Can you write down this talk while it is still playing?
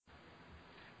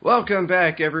Welcome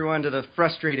back, everyone, to the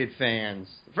Frustrated Fans.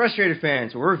 The Frustrated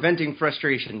Fans, we're venting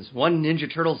frustrations, one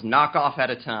Ninja Turtles knockoff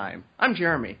at a time. I'm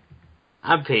Jeremy.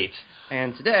 I'm Pete.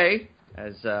 And today,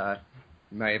 as you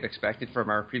might have expected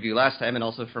from our preview last time and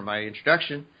also from my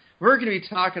introduction, we're going to be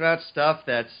talking about stuff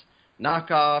that's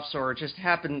knockoffs or just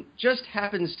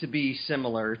happens to be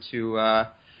similar to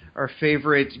our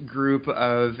favorite group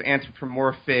of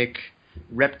anthropomorphic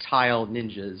reptile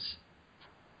ninjas.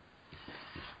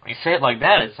 When you say it like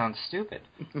that, it sounds stupid.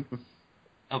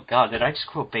 Oh god, did I just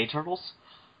quote Bay Turtles?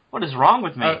 What is wrong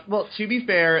with me? Well, to be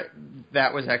fair,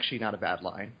 that was actually not a bad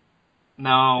line.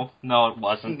 No, it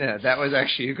wasn't. No, that was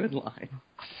actually a good line.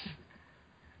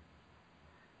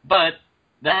 But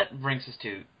that brings us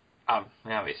to,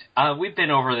 we've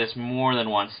been over this more than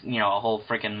once, a whole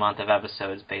freaking month of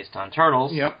episodes based on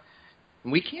turtles. Yep.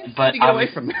 We can't seem to get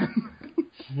away from them.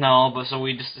 No, but so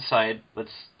we just decided, let's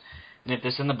nip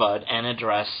this in the bud and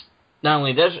address not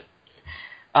only this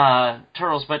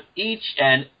turtles, but each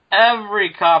and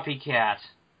every copycat.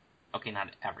 Okay,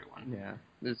 not everyone.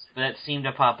 Yeah. That seemed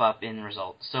to pop up in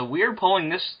results. So we're pulling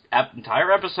this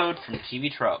entire episode from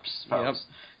TV Tropes, folks.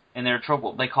 Yep. And their trope,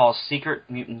 what they call Secret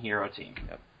Mutant Hero Team.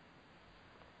 Yep.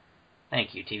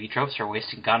 Thank you, TV Tropes, for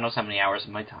wasting God knows how many hours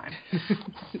of my time.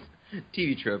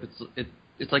 TV Trope,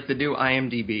 it's like the new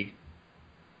IMDb.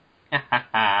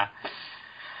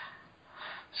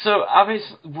 So,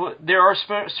 obviously, there are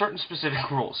certain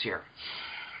specific rules here.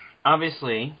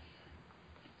 Obviously,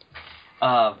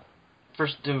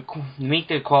 first, to meet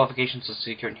the qualifications of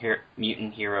Secret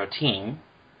Mutant Hero Team,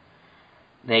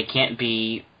 they can't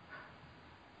be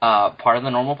part of the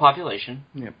normal population.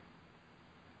 Yep.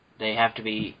 They have to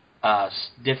be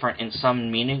different in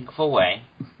some meaningful way.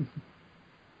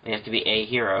 They have to be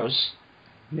A-heroes.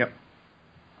 Yep.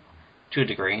 To a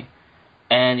degree.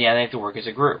 And, they have to work as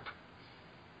a group.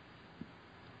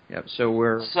 Yep, so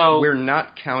we're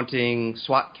not counting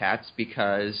SWAT cats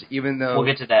because even though... We'll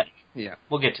get to that. Yeah.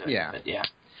 We'll get to it. Yeah. But yeah.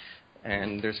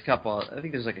 And there's a couple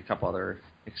other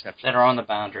exceptions. That are on the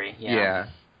boundary, yeah. Yeah.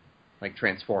 Like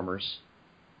Transformers.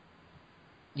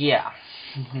 Yeah.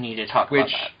 We need to talk about that.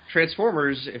 Which,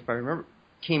 Transformers, if I remember,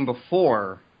 came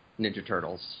before Ninja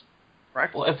Turtles. Right?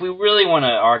 Well, if we really want to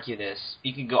argue this,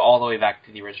 you can go all the way back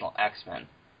to the original X-Men.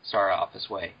 Start off this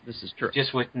way. This is true.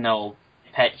 Just with no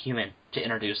pet human to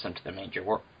introduce them to the major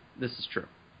world. This is true.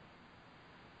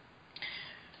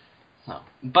 So,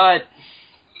 but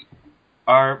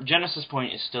our genesis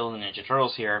point is still the Ninja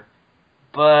Turtles here,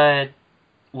 but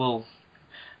we'll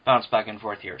bounce back and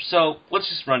forth here. So let's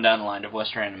just run down the line of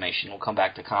Western animation. We'll come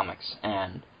back to comics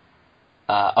and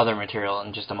other material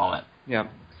in just a moment. Yeah.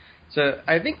 So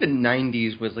I think the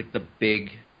 90s was like the big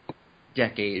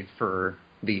decade for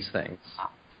these things.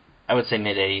 I would say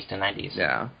mid-80s to 90s.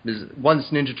 Yeah. Once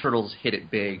Ninja Turtles hit it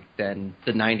big, then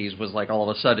the 90s was like all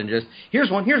of a sudden just,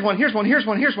 here's one.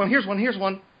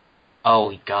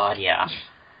 Oh, God, yeah.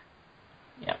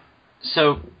 Yeah.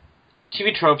 So,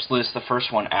 TV Tropes lists the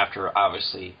first one after,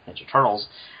 obviously, Ninja Turtles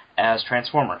as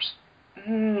Transformers.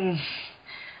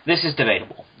 This is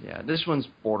debatable. Yeah, this one's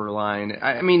borderline.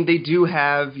 I mean, they do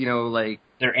have,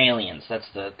 They're aliens, that's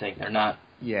the thing. They're not...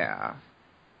 Yeah.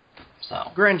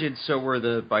 So. Granted, so were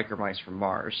the biker mice from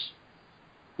Mars.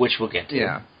 Which we'll get to.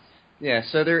 Yeah. Yeah,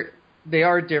 so they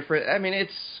are different. I mean,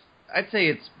 I'd say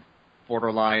it's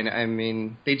borderline. I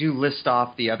mean, they do list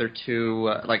off the other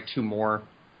two, two more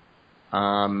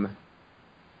Transformers.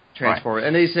 Right.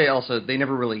 And they say also they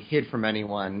never really hid from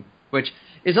anyone, which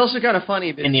is also kind of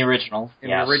funny. In the original. In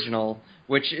the original,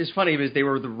 which is funny because they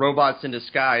were the robots in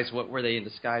disguise. What were they in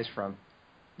disguise from?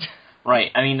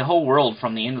 Right. I mean, the whole world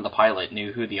from the end of the pilot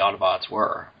knew who the Autobots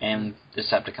were, and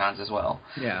Decepticons as well.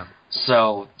 Yeah.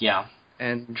 So, yeah.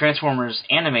 And Transformers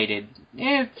Animated,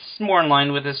 it's more in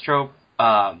line with this trope,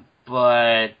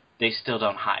 but they still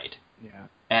don't hide. Yeah.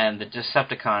 And the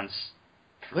Decepticons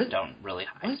don't really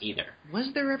hide either.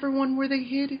 Was there ever one where they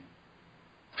hid?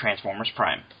 Transformers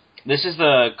Prime. This is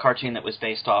the cartoon that was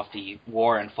based off the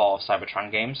War and Fall of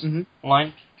Cybertron games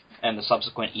line. And the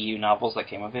subsequent EU novels that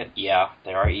came of it, yeah,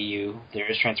 there are EU. There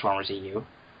is Transformers EU.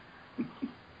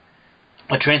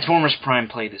 But Transformers Prime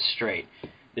played this straight.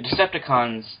 The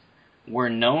Decepticons were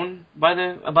known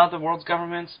about the world's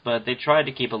governments, but they tried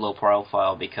to keep a low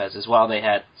profile because, as while they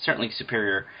had certainly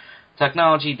superior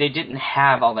technology, they didn't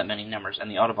have all that many numbers,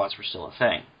 and the Autobots were still a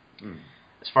thing.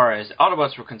 As far as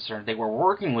Autobots were concerned, they were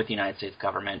working with the United States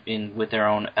government with their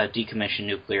own decommissioned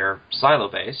nuclear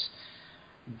silo base.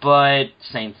 But,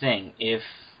 same thing. If,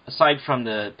 aside from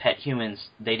the pet humans,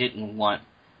 they didn't want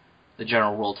the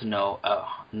general world to know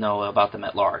about them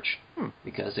at large.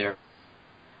 Because they're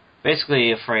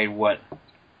basically afraid what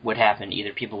would happen.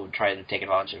 Either people would try to take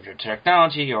advantage of their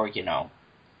technology, or,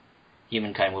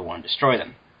 humankind would want to destroy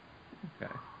them.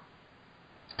 Okay.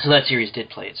 So that series did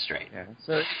play it straight. Yeah.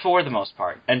 So for the most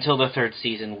part. Until the third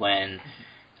season when,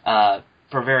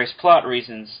 for various plot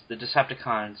reasons, the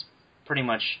Decepticons pretty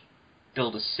much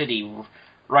build a city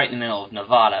right in the middle of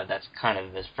Nevada that's kind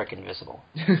of frickin' visible.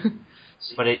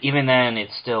 But even then,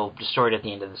 it's still destroyed at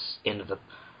the end of the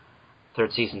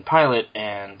third season pilot,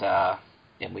 and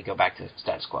then we go back to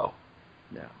status quo.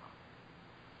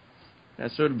 Yeah.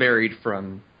 So it varied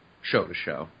from show to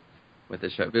show with the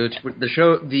show.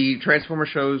 The Transformer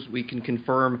shows, we can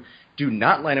confirm, do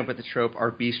not line up with the trope are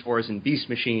Beast Wars and Beast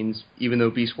Machines. Even though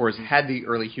Beast Wars had the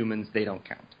early humans, they don't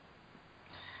count.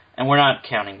 And we're not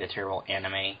counting the terrible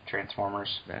anime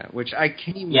Transformers. Which I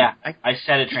can't even... Yeah, I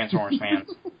said it, Transformers fans.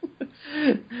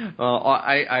 Well,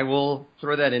 I will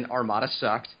throw that in. Armada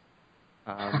sucked.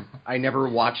 I never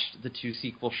watched the 2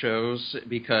 sequel shows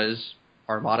because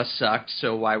Armada sucked,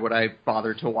 so why would I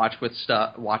bother to watch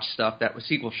stuff that was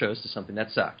sequel shows to something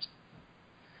that sucked?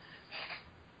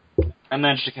 I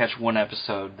managed to catch one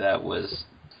episode that was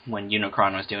when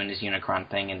Unicron was doing his Unicron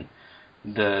thing, and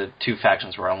the 2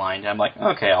 factions were aligned. I'm like,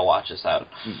 okay, I'll watch this out.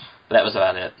 But that was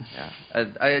about it.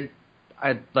 Yeah,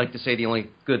 I'd like to say the only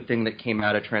good thing that came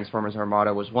out of Transformers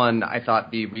Armada was, one, I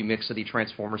thought the remix of the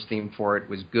Transformers theme for it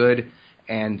was good,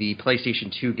 and the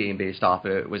PlayStation 2 game based off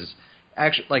of it was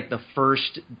actually like the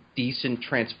first decent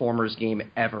Transformers game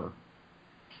ever.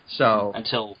 So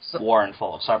until War and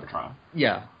Fall of Cybertron.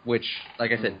 Yeah, which,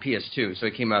 like I said, PS2, so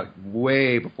it came out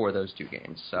way before those 2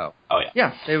 games. So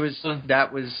yeah,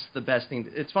 that was the best thing.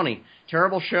 It's funny,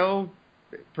 terrible show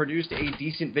produced a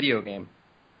decent video game,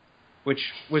 which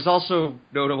was also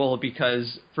notable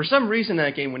because for some reason in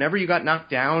that game, whenever you got knocked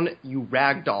down, you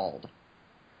ragdolled.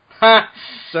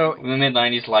 So the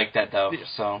mid-90s liked that, though.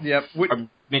 So yep. Or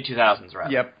mid-2000s,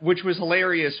 rather. Yep, which was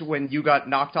hilarious when you got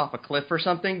knocked off a cliff or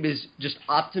something, because just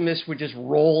Optimus would just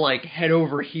roll, like, head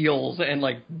over heels and,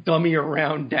 like, dummy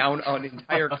around down an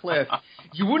entire cliff.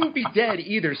 You wouldn't be dead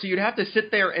either, so you'd have to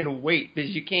sit there and wait,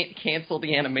 because you can't cancel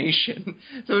the animation.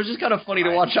 So it was just kind of funny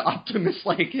to watch Optimus,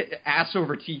 like, ass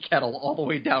over tea kettle all the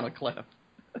way down a cliff.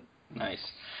 Nice.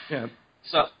 Yeah.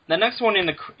 So, the next one in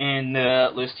the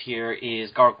list here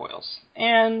is Gargoyles.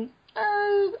 And,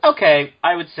 okay,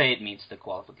 I would say it meets the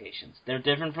qualifications. They're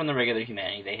different from the regular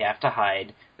humanity. They have to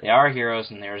hide. They are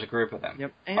heroes, and there's a group of them.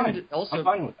 Yep. And fine. also, I'm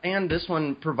fine with it. And this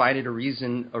one provided a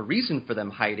reason for them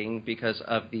hiding because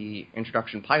of the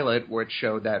introduction pilot, which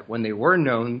showed that when they were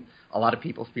known, a lot of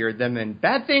people feared them, and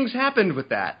bad things happened with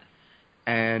that.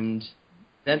 And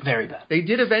then very bad. They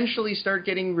did eventually start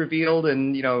getting revealed,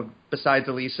 and, besides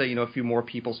Elisa, a few more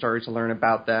people started to learn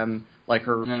about them, like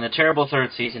her... And then the terrible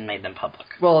third season made them public.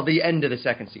 Well, the end of the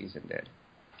second season did.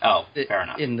 Oh, fair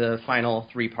enough. In the final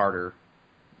 3-parter,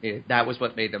 that was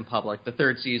what made them public. The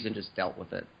third season just dealt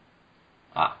with it.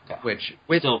 Ah, okay.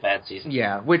 Still a bad season.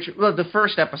 Yeah, the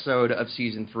first episode of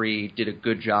Season 3 did a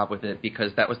good job with it,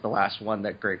 because that was the last one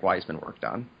that Greg Weisman worked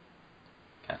on.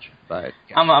 Gotcha. But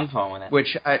yeah. I'm fine with it.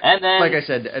 Like I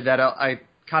said, I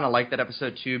kind of liked that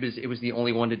episode too, because it was the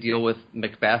only one to deal with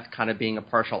Macbeth kind of being a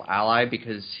partial ally,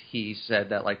 because he said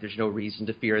that, like, there's no reason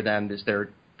to fear them, because they're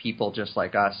people just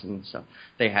like us, and so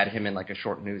they had him in, like, a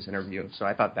short news interview. So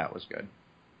I thought that was good.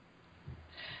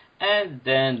 And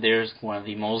then there's one of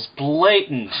the most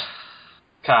blatant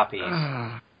copies.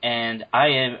 And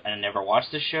I never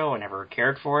watched the show. I never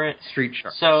cared for it. Street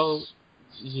Sharks. So,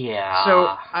 yeah. So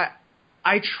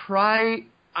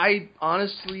I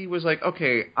honestly was like,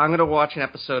 okay, I'm going to watch an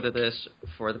episode of this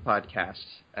for the podcast.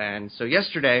 And so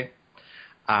yesterday,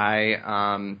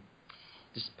 I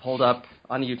just pulled up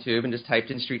on YouTube and just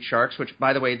typed in Street Sharks, which,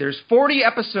 by the way, there's 40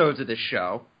 episodes of this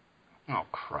show. Oh,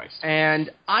 Christ. And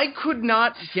I could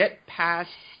not get past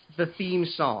the theme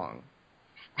song.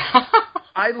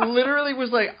 I literally was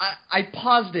like, I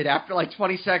paused it after like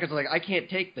 20 seconds. I was like, I can't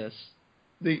take this.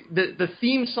 The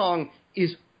theme song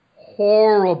is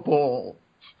horrible.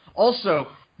 Also,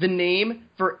 the name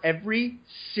for every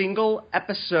single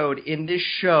episode in this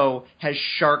show has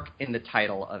shark in the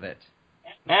title of it.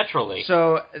 Naturally.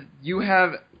 So you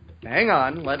have... Hang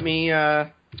on. Let me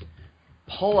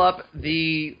pull up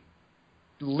the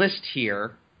list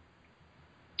here.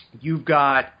 You've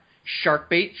got Shark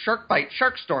Bait, Shark Bite,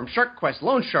 Shark Storm, Shark Quest,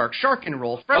 Lone Shark, Shark and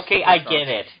Roll. Okay, I get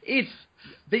it.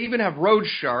 They even have Road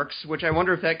Sharks, which I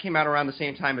wonder if that came out around the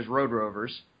same time as Road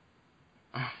Rovers.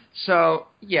 So,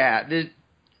 yeah,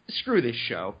 screw this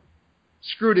show.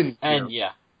 Screwed in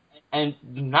here. And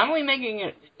not only making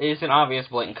it is an obvious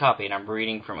blatant copy, and I'm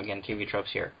reading from, again, TV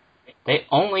Tropes here, they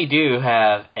only do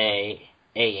have a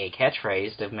A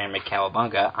catchphrase of Mary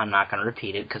McCowabunga. I'm not going to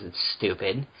repeat it because it's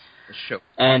stupid. Show.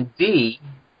 And B,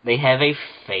 they have a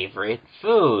favorite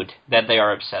food that they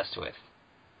are obsessed with.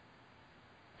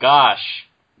 Gosh,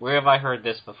 where have I heard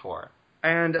this before?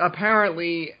 And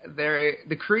apparently,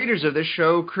 the creators of this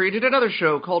show created another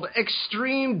show called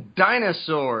Extreme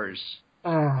Dinosaurs,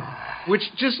 which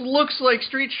just looks like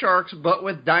Street Sharks, but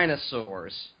with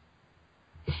dinosaurs.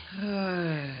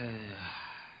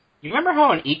 You remember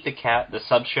how in Eat the Cat, the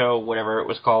sub-show, whatever it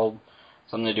was called,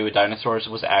 something to do with dinosaurs,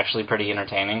 was actually pretty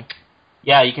entertaining?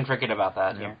 Yeah, you can forget about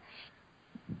that here.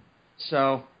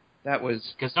 So, that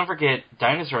was... Because don't forget,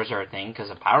 dinosaurs are a thing, because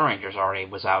the Power Rangers already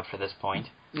was out for this point.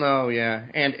 Oh, yeah,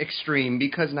 and Extreme,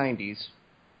 because 90s.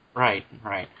 Right.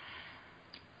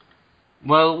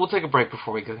 Well, we'll take a break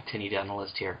before we continue down the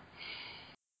list here.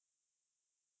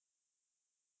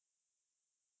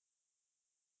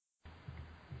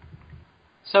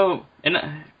 So,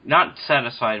 not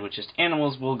satisfied with just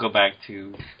animals, we'll go back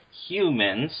to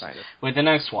humans with the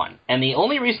next one. And the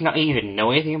only reason I even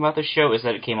know anything about this show is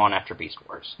that it came on after Beast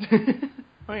Wars.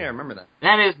 Oh, yeah, I remember that.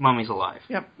 That is Mummies Alive.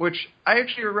 Yep, which I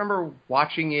actually remember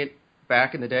watching it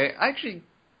back in the day. I actually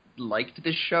liked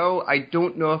this show. I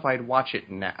don't know if I'd watch it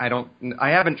now. I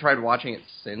haven't tried watching it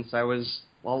since I was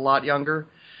a lot younger.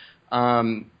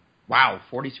 Wow,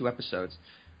 42 episodes.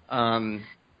 None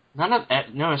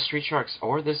of Street Sharks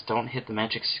or this don't hit the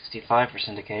magic 65 for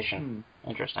syndication.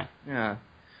 Interesting. Yeah.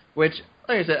 Which,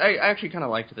 like I said, I actually kind of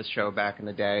liked this show back in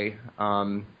the day.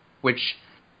 Which,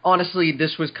 honestly,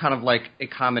 this was kind of like a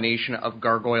combination of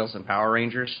Gargoyles and Power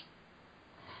Rangers.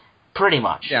 Pretty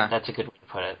much. Yeah. That's a good way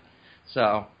to put it.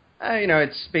 So,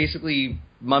 it's basically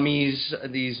mummies.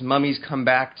 These mummies come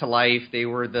back to life. They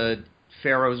were the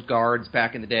Pharaoh's guards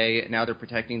back in the day. Now they're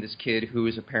protecting this kid who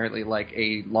is apparently like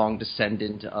a long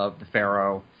descendant of the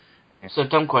Pharaoh. So,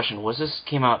 dumb question. Was this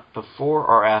came out before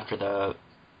or after the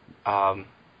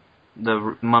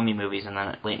Mummy movies in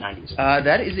the late 90s?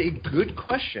 That is a good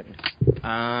question.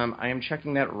 I am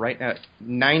checking that right now.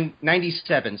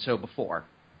 97, so before.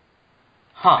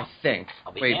 Huh. I think.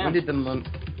 Wait, damned. when did the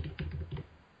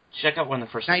Check out when the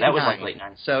first... 99. That was like late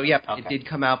 90s. So, yep, okay. It did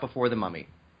come out before the Mummy.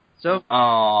 So. Oh,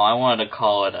 I wanted to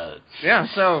call it a... Yeah,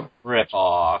 so...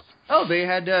 rip-off. Oh, they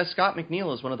had Scott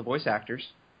McNeil as one of the voice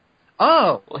actors.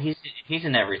 Oh! Well, he's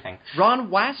in everything. Ron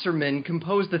Wasserman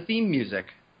composed the theme music.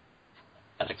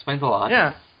 That explains a lot.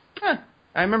 Yeah.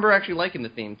 I remember actually liking the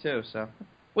theme, too, so...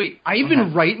 Wait,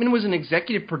 Ivan Reitman was an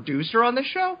executive producer on this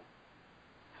show?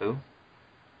 Who?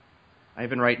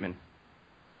 Ivan Reitman.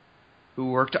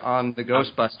 Who worked on the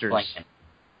Ghostbusters.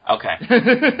 Okay.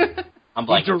 I'm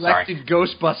blanking, He directed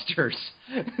Ghostbusters.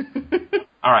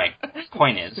 Alright,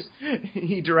 point is...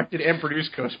 he directed and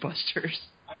produced Ghostbusters.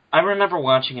 I remember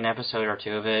watching an episode or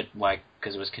two of it,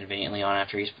 because it was conveniently on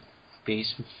after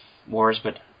Beast Wars,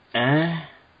 but I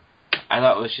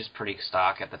thought it was just pretty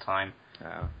stock at the time.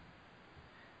 Oh.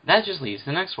 That just leaves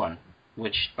the next one,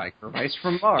 which... Biker Mice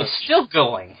from Mars. It's still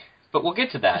going, but we'll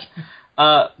get to that.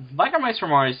 Biker Mice from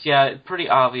Mars, yeah, pretty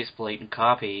obvious, blatant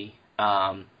copy.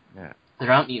 They're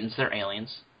not mutants, they're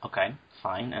aliens. Okay,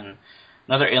 fine. And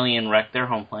another alien wrecked their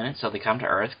home planet, so they come to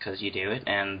Earth, because you do it,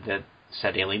 and the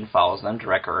said alien follows them to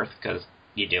wreck Earth, because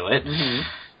you do it.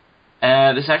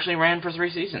 Mm-hmm. This actually ran for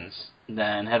 3 seasons,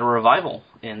 then had a revival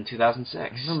in 2006.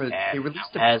 I remember they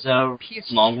released as a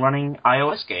long-running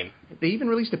iOS game. They even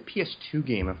released a PS2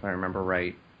 game, if I remember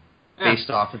right, based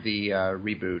off of the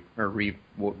reboot, or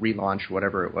relaunch,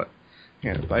 whatever it was.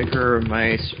 Yeah, Biker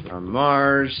Mice from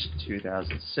Mars,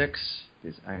 2006.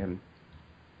 I am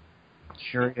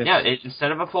curious. Yeah,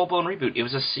 instead of a full-blown reboot, it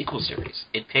was a sequel series.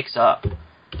 It picks up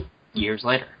years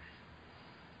later.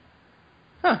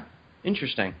 Huh.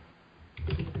 Interesting.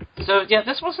 So yeah,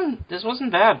 this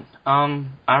wasn't bad.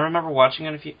 I remember watching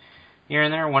it a few here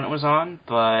and there when it was on,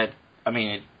 but I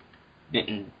mean,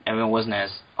 it wasn't as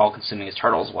all-consuming as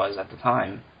Turtles was at the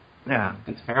time. Yeah.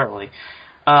 Fairly.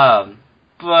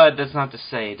 But that's not to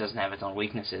say it doesn't have its own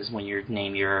weaknesses when you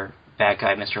name your bad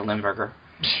guy Mr. Limburger.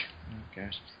 Okay.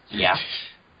 Yeah.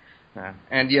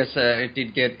 And yes, it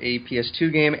did get a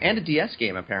PS2 game and a DS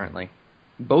game, apparently.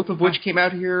 Both of which came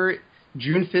out here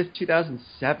June 5th,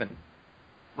 2007.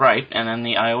 Right, and then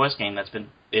the iOS game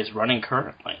is running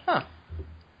currently. Huh.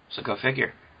 So go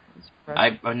figure.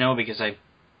 I know because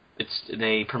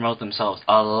they promote themselves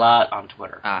a lot on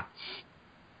Twitter.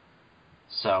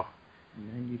 So,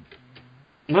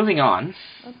 moving on.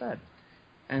 Not bad.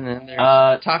 And then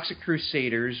there's Toxic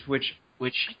Crusaders, which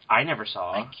I never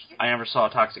saw. I never saw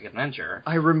Toxic Avenger.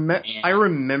 I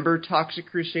remember Toxic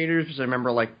Crusaders because I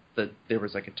remember there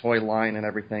was like a toy line and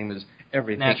everything. There's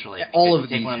everything. Naturally, all of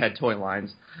these had toy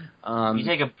lines. You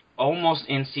take almost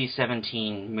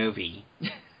NC-17 movie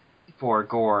for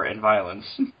gore and violence,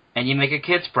 and you make a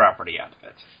kid's property out of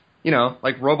it. You know,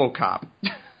 like RoboCop.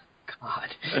 God.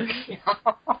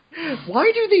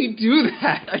 Why do they do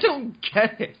that? I don't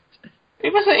get it.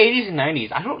 It was the 80s and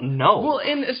 90s. I don't know. Well,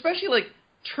 and especially, like,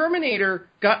 Terminator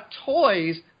got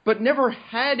toys, but never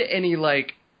had any,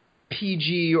 like,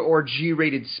 PG or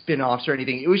G-rated spin-offs or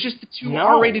anything. It was just the two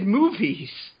R-rated movies.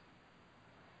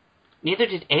 Neither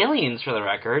did Aliens, for the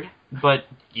record, but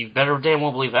you better damn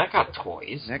well believe that got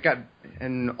toys.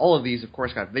 And all of these, of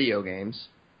course, got video games.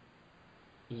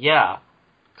 Yeah,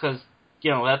 because, you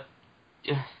know, that...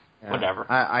 whatever.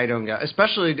 I don't get...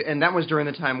 Especially, and that was during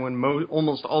the time when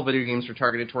almost all video games were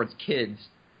targeted towards kids.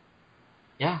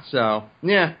 Yeah. So,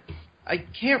 yeah. I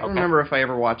can't remember if I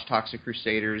ever watched Toxic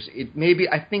Crusaders.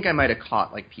 I think I might have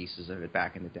caught, like, pieces of it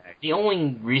back in the day. The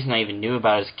only reason I even knew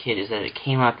about it as a kid is that it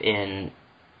came up in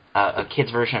a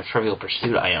kid's version of Trivial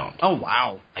Pursuit I owned. Oh,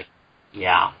 wow. Like,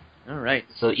 yeah. All right.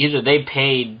 So either they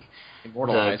paid the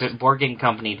board game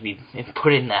company to be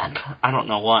put in that. I don't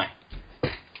know why.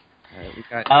 All right, we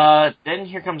got... Then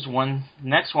here comes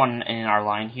next one in our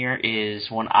line here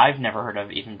is one I've never heard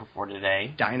of even before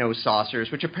today. Dino Saucers,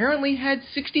 which apparently had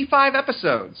 65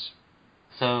 episodes.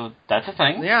 So, that's a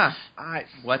thing? Yeah.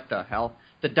 What the hell?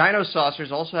 The Dino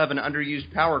Saucers also have an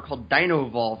underused power called Dino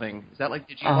Evolving. Is that like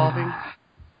Digivolving?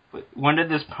 When did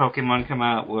this Pokemon come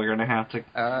out? We're going to have to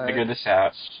figure this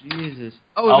out. Jesus.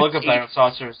 I'll look up Dino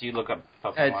Saucers, you look up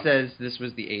Pokemon. It says this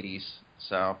was the 80s,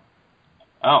 so...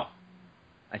 Oh.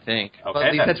 I think. Okay, well,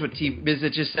 at least that's what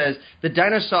it just says. The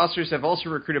Dino Saucers have also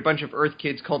recruited a bunch of Earth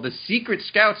kids called the Secret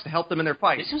Scouts to help them in their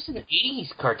fight. This was an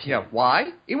 80s cartoon. Yeah, why?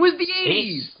 It was the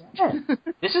 80s! Yeah.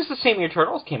 This is the same year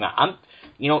Turtles came out.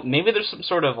 Maybe there's some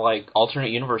sort of, like, alternate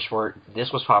universe where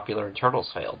this was popular and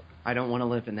Turtles failed. I don't want to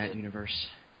live in that universe.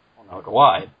 I don't know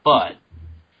why, but...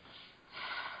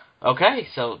 Okay,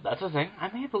 so that's a thing. I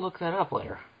may have to look that up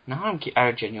later. Now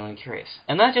I'm genuinely curious.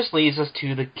 And that just leads us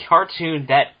to the cartoon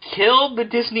that killed the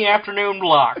Disney afternoon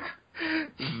block.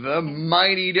 The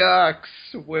Mighty Ducks,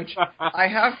 which I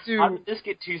have to... How did this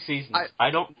get 2 seasons? I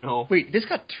don't know. Wait, this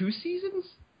got 2 seasons?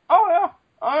 Oh, yeah.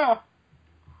 Oh, yeah.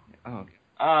 Oh, okay.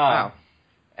 Wow.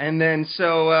 And then,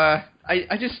 so,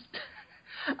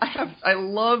 I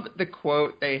love the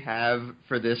quote they have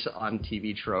for this on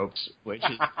TV Tropes, which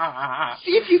is,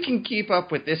 see if you can keep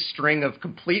up with this string of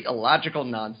complete illogical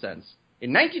nonsense.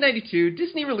 In 1992,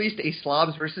 Disney released a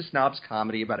slobs versus snobs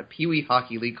comedy about a peewee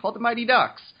hockey league called the Mighty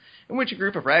Ducks, in which a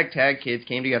group of ragtag kids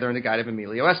came together under the guide of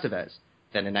Emilio Estevez.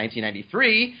 Then in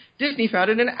 1993, Disney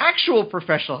founded an actual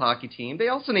professional hockey team they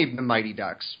also named the Mighty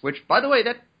Ducks, which, by the way,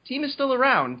 that team is still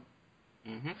around.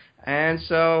 Mm-hmm. And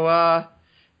so,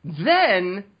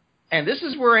 then, and this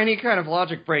is where any kind of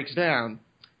logic breaks down,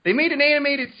 they made an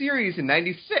animated series in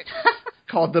 96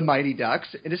 called The Mighty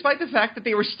Ducks, and despite the fact that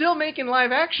they were still making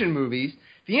live-action movies,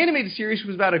 the animated series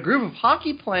was about a group of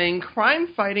hockey-playing,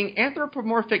 crime-fighting,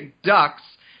 anthropomorphic ducks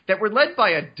that were led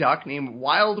by a duck named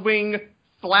Wildwing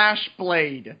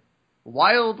Flashblade.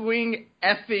 Wildwing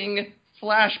effing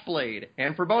Flashblade.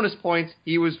 And for bonus points,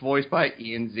 he was voiced by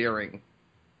Ian Ziering.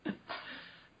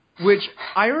 Which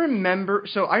I remember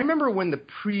when the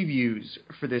previews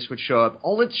for this would show up,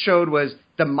 all it showed was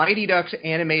the Mighty Ducks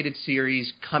animated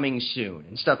series coming soon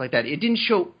and stuff like that. It didn't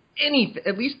show anything,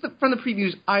 at least from the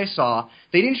previews I saw,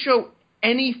 they didn't show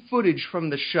any footage from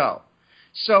the show.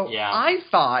 So yeah. I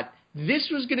thought this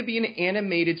was going to be an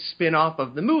animated spin-off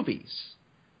of the movies.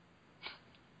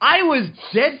 I was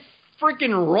dead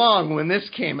freaking wrong when this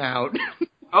came out.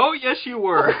 Oh, yes, you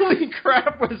were. Holy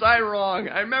crap, was I wrong.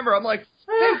 I remember, I'm like,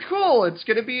 hey, cool, it's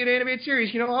going to be an animated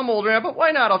series. You know, I'm older now, but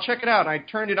why not? I'll check it out. And I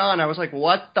turned it on. I was like,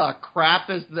 what the crap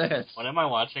is this? What am I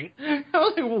watching? I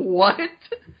was like, what?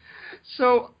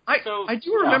 So I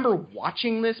do remember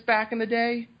watching this back in the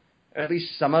day, at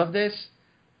least some of this.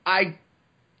 I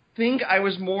think I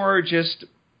was more just,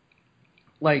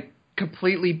 like,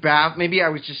 completely baffled. Maybe I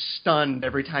was just stunned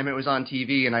every time it was on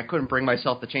TV, and I couldn't bring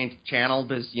myself to change the channel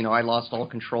because, you know, I lost all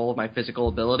control of my physical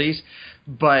abilities.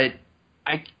 But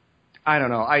I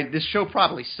don't know. This show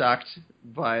probably sucked,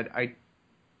 but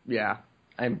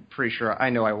I'm pretty sure. I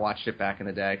know I watched it back in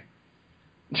the day.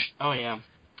 Oh, yeah.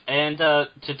 And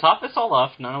to top this all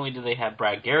off, not only do they have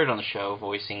Brad Garrett on the show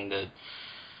voicing the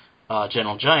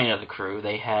Gentle Giant of the crew,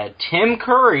 they had Tim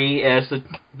Curry as the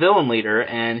villain leader,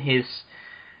 and his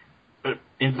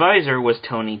advisor was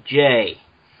Tony Jay.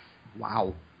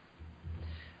 Wow.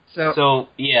 So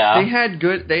yeah.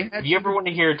 If you ever want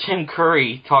to hear Tim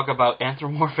Curry talk about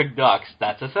anthropomorphic ducks,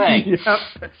 that's a thing. Yep.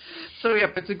 So,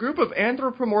 it's a group of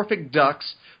anthropomorphic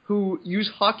ducks who use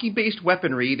hockey-based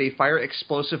weaponry. They fire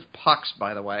explosive pucks,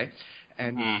 by the way,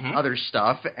 and other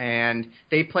stuff, and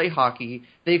they play hockey.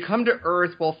 They come to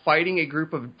Earth while fighting a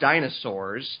group of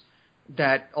dinosaurs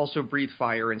that also breathe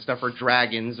fire and stuff, or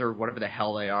dragons, or whatever the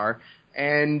hell they are.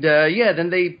 And, then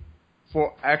they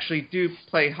actually do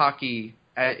play hockey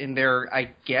in their,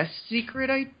 I guess, secret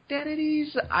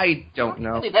identities? I don't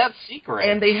know. Really that secret.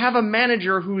 And they have a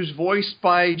manager who's voiced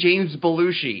by James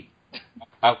Belushi.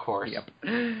 Of course. Yep.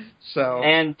 So.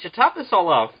 And to top this all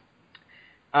off,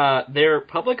 their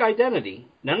public identity,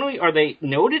 not only are they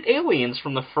noted aliens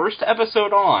from the first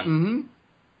episode on,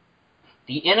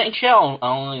 the NHL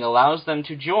not only allows them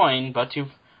to join, but to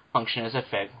function as a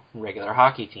regular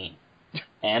hockey team.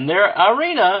 And their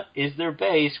arena is their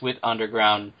base with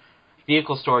underground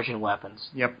vehicle storage and weapons.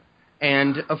 Yep.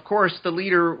 And, of course, the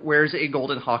leader wears a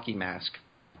golden hockey mask.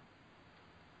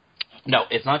 No,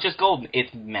 it's not just golden,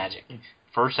 it's magic.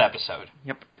 First episode.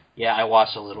 Yep. Yeah, I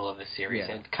watched a little of this series,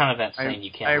 Yeah. and kind of that saying you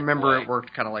can't I remember avoid. it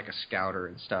worked kind of like a scouter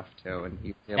and stuff, too.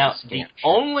 And Now, the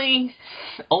only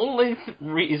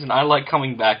reason I like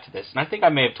coming back to this, and I think I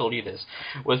may have told you this,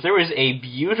 was there was a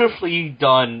beautifully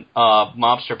done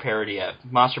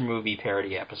mobster movie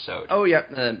parody episode. Oh, yeah,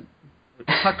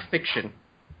 Puck Fiction.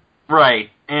 Right,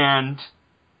 and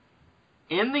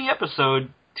in the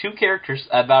episode, two characters,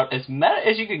 about as meta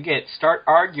as you could get, start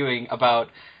arguing about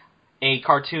a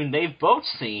cartoon they've both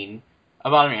seen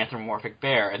about an anthropomorphic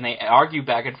bear, and they argue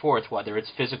back and forth whether it's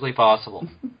physically possible.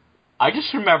 I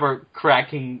just remember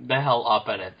cracking the hell up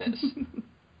at this.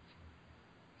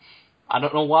 I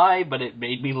don't know why, but it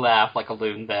made me laugh like a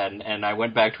loon then, and I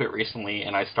went back to it recently,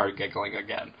 and I started giggling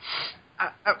again.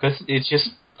 Because it's just,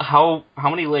 how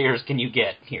many layers can you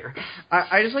get here?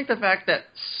 I just like the fact that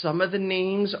some of the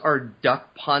names are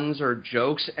duck puns or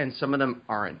jokes, and some of them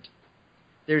aren't.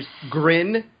 There's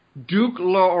Grin, Duke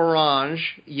L'Orange.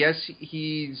 Yes,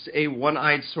 he's a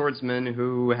one-eyed swordsman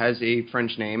who has a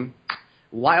French name.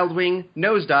 Wildwing,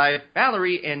 Nosedive,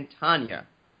 Valerie, and Tanya.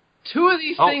 Two of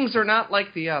these things are not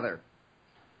like the other.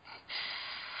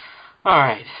 All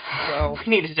right. So,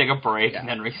 we need to take a break and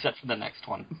then reset for the next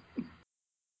one.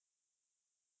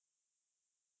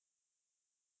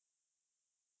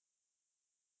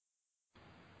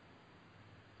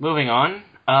 Moving on.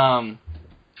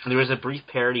 There was a brief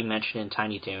parody mentioned in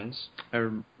Tiny Toons,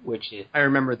 I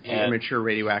remember the immature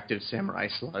radioactive samurai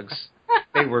slugs.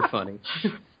 They were funny.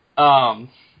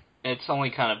 It's only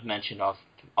kind of mentioned off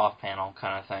panel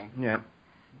kind of thing. Yeah.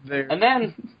 And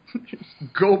then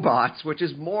GoBots, which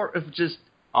is more of just.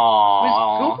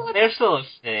 Aww, they're still a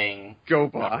thing.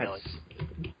 GoBots.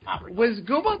 Not really. Was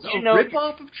GoBots a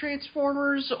rip-off of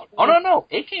Transformers? Oh, no.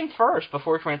 It came first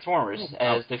before Transformers,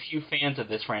 as the few fans of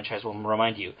this franchise will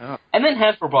remind you. Oh. And then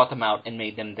Hasbro brought them out and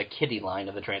made them the kiddie line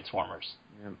of the Transformers.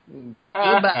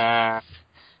 Yeah.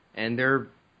 And their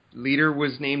leader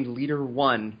was named Leader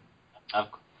 1.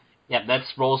 Yeah, that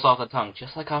rolls off the tongue,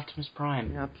 just like Optimus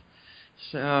Prime. Yep.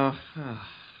 So,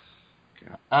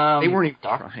 God. They weren't even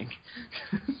trying.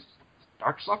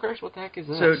 Darkstalkers? What the heck is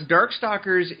this? So,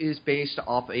 Darkstalkers is based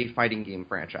off a fighting game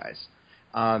franchise.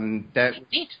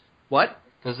 Neat. What?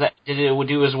 Did it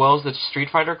do as well as the Street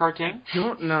Fighter cartoon? I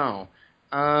don't know.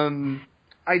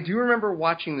 I do remember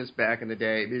watching this back in the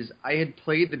day because I had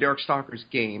played the Darkstalkers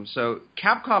game. So,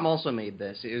 Capcom also made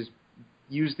this. It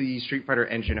used the Street Fighter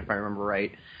engine, if I remember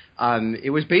right.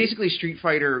 It was basically Street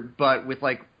Fighter, but with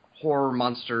like horror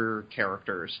monster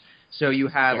characters. So you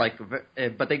had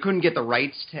but they couldn't get the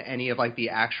rights to any of like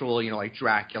the actual, like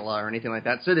Dracula or anything like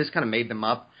that. So they just kind of made them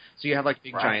up. So you have like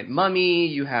big giant mummy.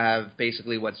 You have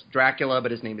basically what's Dracula,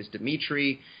 but his name is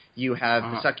Dimitri. You have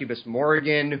the succubus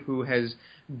Morrigan, who has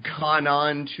gone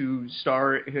on to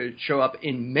show up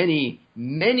in many,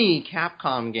 many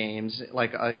Capcom games.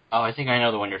 I think I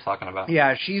know the one you're talking about.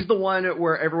 Yeah, she's the one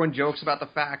where everyone jokes about the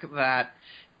fact that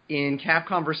in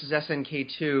Capcom vs. SNK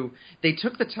 2, they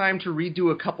took the time to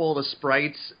redo a couple of the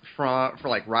sprites for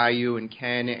like Ryu and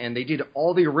Ken, and they did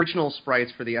all the original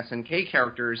sprites for the SNK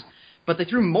characters, but they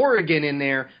threw Morrigan in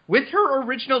there with her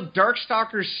original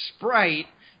Darkstalker sprite,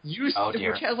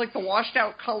 which has like the washed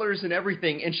out colors and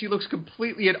everything, and she looks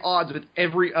completely at odds with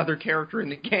every other character in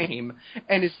the game,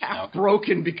 and is half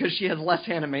broken because she has less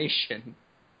animation.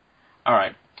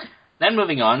 Alright. Then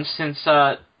moving on, since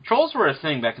Trolls were a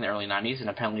thing back in the early 90s, and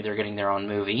apparently they're getting their own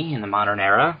movie in the modern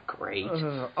era. Great.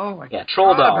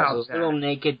 Troll dolls. Those little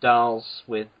naked dolls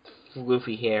with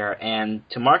floofy hair. And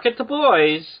to market to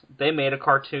boys, they made a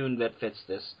cartoon that fits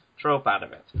this trope out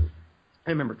of it.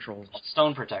 I remember Trolls.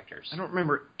 Stone Protectors. I don't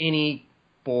remember any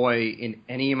boy in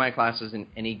any of my classes in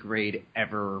any grade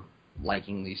ever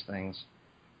liking these things.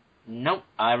 Nope.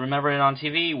 I remember it on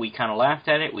TV. We kind of laughed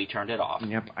at it. We turned it off.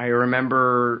 Yep, I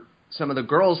remember some of the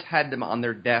girls had them on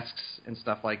their desks and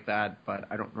stuff like that, but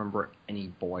I don't remember any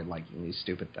boy liking these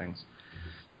stupid things.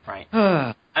 Right.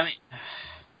 I mean,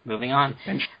 moving on.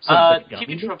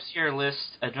 TV Tropes here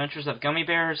list Adventures of Gummy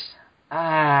Bears.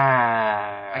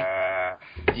 I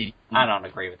don't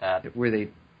agree with that. What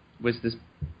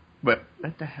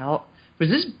the hell? Was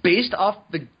this based off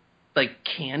the,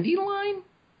 candy line?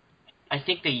 I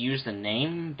think they used the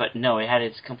name, but no, it had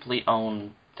its complete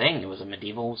own thing. It was a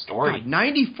medieval story. God,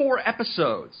 94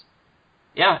 episodes.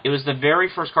 Yeah, it was the very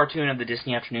first cartoon of the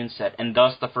Disney Afternoon set, and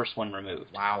thus the first one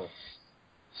removed. Wow.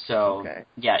 So,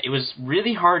 yeah, it was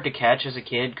really hard to catch as a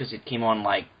kid because it came on,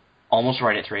 almost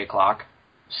right at 3 o'clock.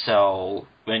 So,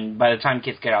 by the time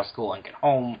kids get out of school and get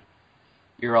home,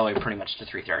 you're only pretty much to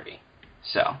 3:30.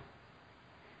 So.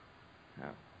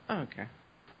 Oh, okay.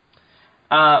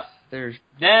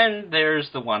 Then there's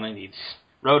the one I need.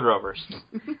 Road Rovers.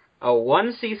 A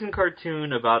one-season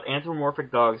cartoon about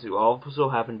anthropomorphic dogs who also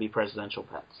happen to be presidential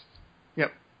pets.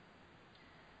 Yep.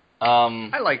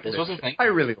 I liked this. I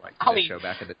really liked this show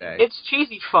back in the day. It's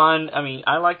cheesy fun. I mean,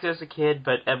 I liked it as a kid,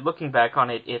 but looking back on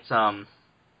it, it's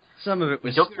some of it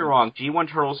was. Don't get me wrong, G1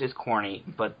 Turtles is corny,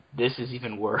 but this is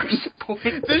even worse.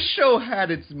 This show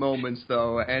had its moments,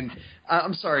 though, and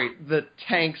I'm sorry, the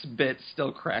tanks bit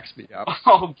still cracks me up.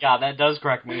 Oh God, that does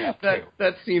crack me up too.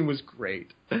 That scene was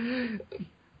great. Yeah.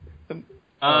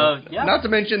 Not to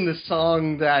mention the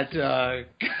song that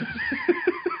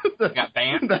got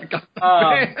banned. That got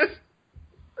banned.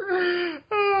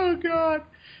 Oh God.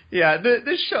 Yeah,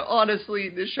 this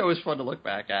show is fun to look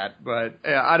back at, but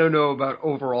I don't know about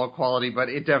overall quality, but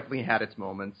it definitely had its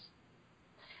moments.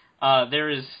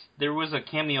 There was a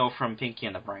cameo from Pinky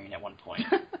and the Brain at one point.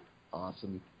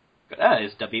 Awesome.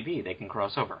 It's WB. They can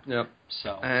cross over. Yep.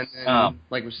 So, and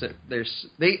like we said,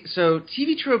 so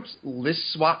TV Tropes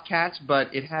lists SWAT Cats,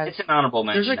 but it's an honorable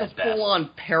mention. There's a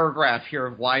full-on paragraph here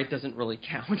of why it doesn't really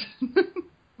count.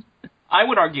 I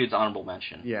would argue it's honorable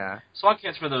mention. Yeah. SWAT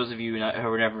Cats, for those of you who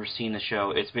have never seen the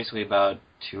show, it's basically about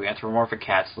two anthropomorphic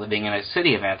cats living in a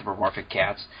city of anthropomorphic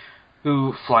cats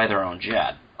who fly their own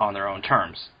jet on their own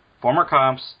terms. Former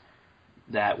cops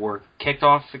that were kicked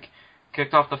off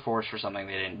the force for something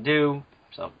they didn't do.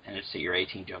 So, and it's your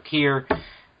 18 joke here.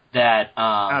 That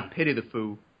I pity the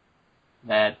fool.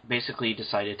 That basically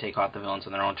decided to take out the villains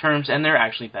on their own terms, and they're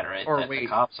actually better at it than the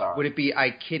cops are. Would it be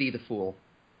I kitty the fool?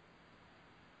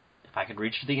 If I could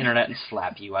reach the internet and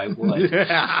slap you, I would.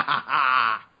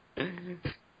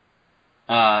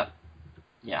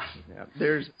 Yeah.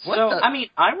 I mean,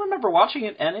 I remember watching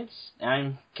it, and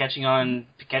I'm catching on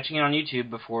YouTube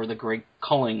before the great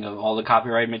culling of all the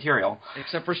copyrighted material.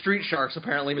 Except for Street Sharks,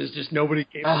 apparently, there's just nobody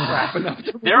gave a crap enough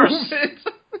to remove it.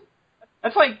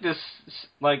 That's like the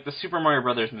Super Mario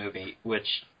Brothers movie, which,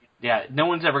 yeah, no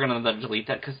one's ever going to delete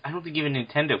that, because I don't think even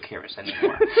Nintendo cares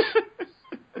anymore.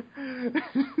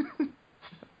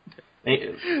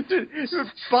 It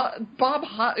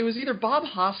was either Bob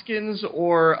Hoskins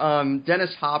or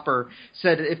Dennis Hopper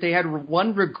said if they had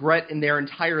one regret in their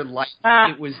entire life,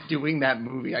 it was doing that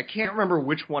movie. I can't remember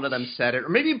which one of them said it, or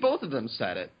maybe both of them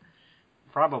said it.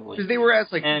 Probably. Because they were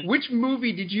asked, which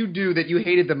movie did you do that you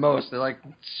hated the most? They're like,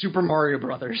 Super Mario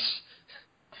Brothers.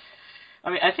 I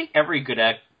mean, I think every good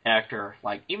actor,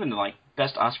 even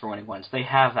best Oscar-winning ones, they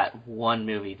have that one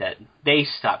movie that they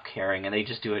stop caring and they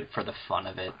just do it for the fun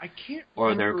of it.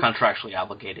 Or they're contractually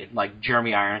obligated, like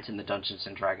Jeremy Irons in the Dungeons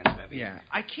and Dragons movie. Yeah,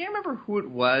 I can't remember who it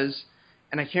was,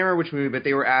 and I can't remember which movie, but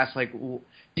they were asked,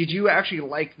 did you actually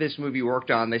like this movie you worked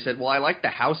on? They said, well, I liked the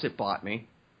house it bought me.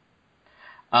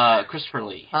 Christopher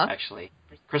Lee, actually.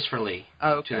 Christopher Lee.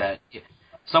 Oh, okay. To that. Yeah.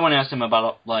 Someone asked him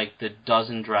about the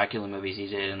dozen Dracula movies he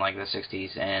did in the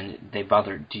 60s, and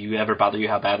do you ever bother you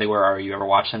how bad they were, or you ever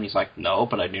watch them? He's like, no,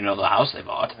 but I do know the house they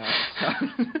bought.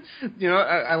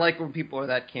 I like when people are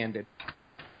that candid.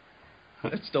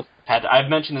 It's still. I've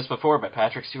mentioned this before, but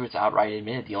Patrick Stewart's outright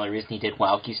admitted the only reason he did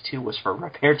Wild Geese 2 was for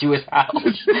repair to his house.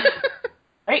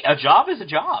 Hey, a job is a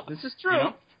job. This is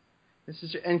true.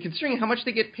 And considering how much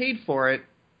they get paid for it,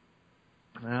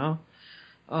 well,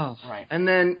 right. And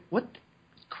then what?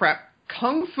 Crap!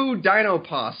 Kung Fu Dino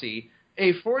Posse,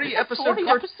 a 40-episode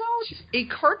a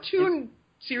cartoon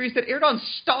series that aired on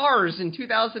Stars in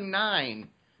 2009.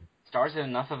 Stars had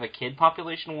enough of a kid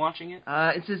population watching it?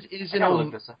 It says is an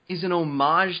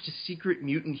homage to secret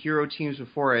mutant hero teams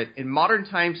before it. In modern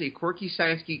times, a quirky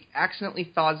science geek accidentally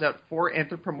thaws out 4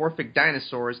 anthropomorphic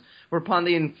dinosaurs, whereupon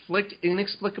they inflict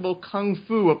inexplicable kung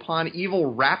fu upon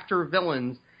evil raptor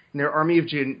villains in their army of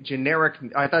generic...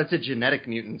 I thought it said genetic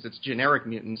mutants. It's generic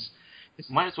mutants.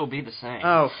 Might as well be the same.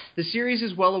 Oh, the series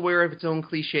is well aware of its own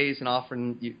cliches and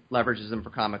often leverages them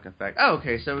for comic effect. Oh,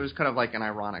 okay, so it was kind of like an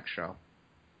ironic show.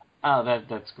 Oh,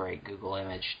 that's great. Google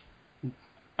image.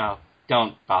 Oh,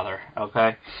 don't bother,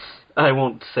 okay? I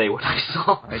won't say what I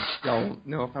saw. I don't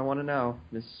know if I want to know.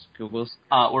 Miss Google's.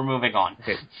 We're moving on.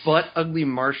 Okay, But Ugly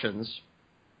Martians.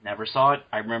 Never saw it.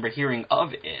 I remember hearing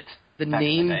of it. The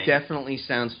name definitely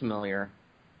sounds familiar.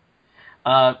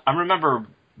 I remember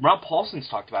Rob Paulson's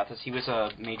talked about this. He was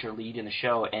a major lead in the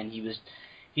show, and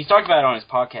he's talked about it on his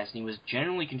podcast, and he was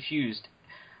genuinely confused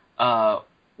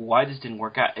why this didn't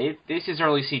work out. This is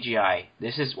early CGI.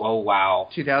 This is, oh, wow.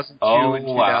 2002 and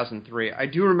 2003. Wow. I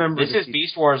do remember this is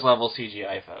Beast Wars level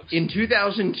CGI, folks. In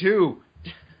 2002.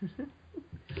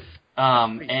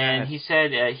 And he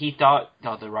said he thought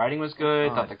the writing was good,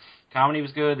 thought the comedy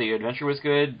was good, the adventure was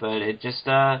good, but it just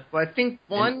well, I think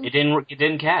one it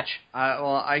didn't catch.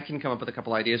 Well, I can come up with a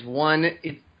couple ideas. One,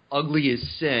 it's ugly as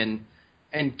sin,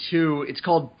 and two, it's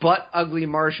called But Ugly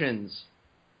Martians.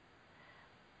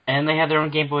 And they have their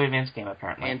own Game Boy Advance game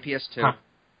apparently, and PS2. Huh.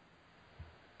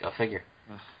 Go figure.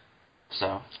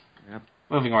 So,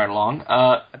 moving right along.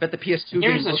 I bet the PS2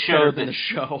 game looks better than the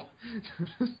show.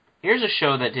 Here's a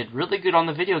show that did really good on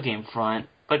the video game front,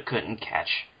 but couldn't catch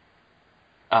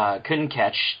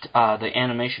the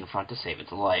animation front to save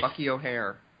its life. Bucky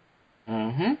O'Hare.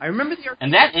 Mm-hmm. I remember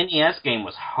and that NES game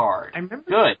was hard.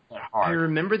 Good, but hard. I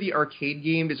remember the arcade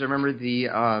game because I remember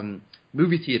the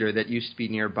movie theater that used to be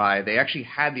nearby. They actually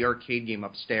had the arcade game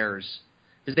upstairs.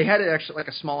 Because they had actually like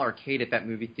a small arcade at that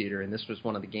movie theater, and this was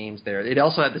one of the games there. It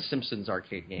also had the Simpsons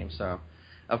arcade game, so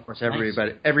of course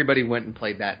everybody went and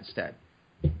played that instead.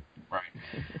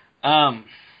 Right.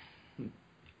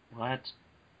 What?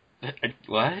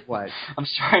 What? What? I'm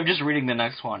sorry, I'm just reading the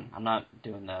next one. I'm not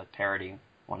doing the parody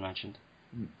one mentioned.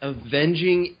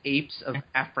 Avenging Apes of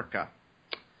Africa.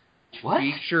 What?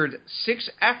 Featured 6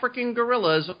 African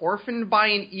gorillas orphaned by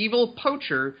an evil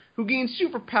poacher who gained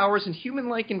superpowers and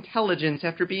human-like intelligence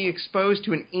after being exposed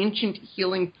to an ancient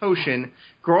healing potion,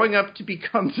 growing up to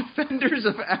become defenders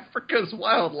of Africa's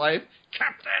wildlife,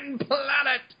 Captain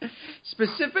Planet,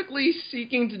 specifically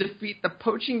seeking to defeat the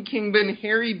poaching kingpin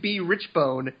Harry B.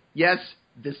 Richbone. Yes,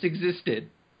 this existed.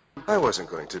 I wasn't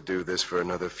going to do this for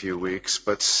another few weeks,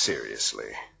 but seriously,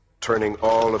 turning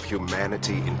all of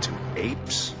humanity into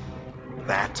apes?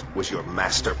 That was your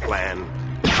master plan?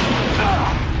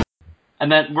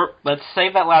 And then let's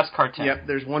save that last cartoon. Yep,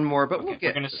 there's one more, but we're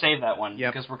going to save that one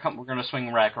because we're going to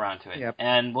swing back around to it. Yep.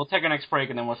 And we'll take our next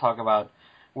break, and then we'll talk about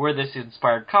where this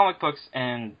inspired comic books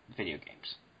and video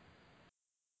games.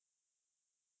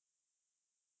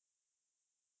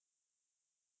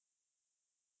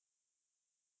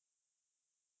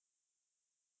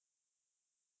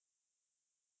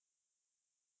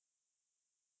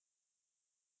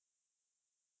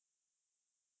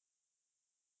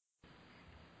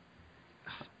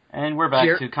 And we're back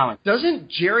to comics.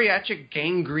 Doesn't geriatric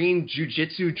gangrene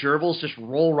jujitsu gerbils just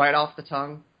roll right off the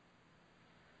tongue?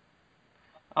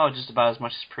 Oh, just about as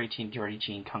much as preteen dirty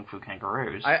gene kung fu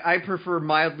kangaroos. I prefer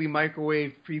mildly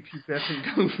microwave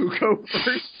prepubescent kung fu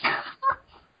gophers.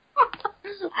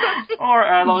 Or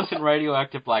adolescent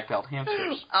radioactive black belt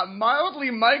hamsters.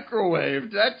 Mildly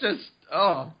microwaved. That just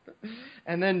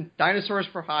And then dinosaurs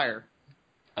for hire.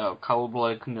 Oh,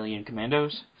 cold-blooded chameleon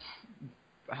commandos.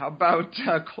 How about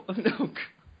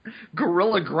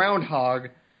gorilla groundhog?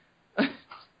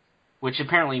 Which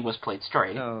apparently was played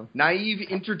straight. Oh, naive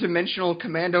interdimensional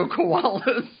commando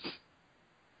koalas.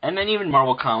 And then even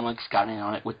Marvel Comics got in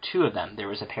on it with 2 of them. There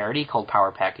was a parody called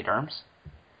Power Pachyderms.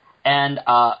 And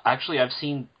actually I've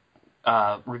seen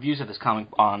reviews of this comic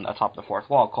on atop the fourth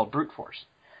wall called Brute Force,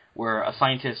 where a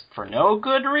scientist, for no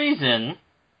good reason,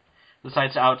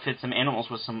 decides to outfit some animals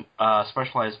with some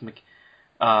specialized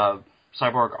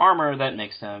cyborg armor that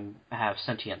makes them have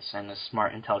sentience and the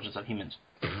smart intelligence of humans.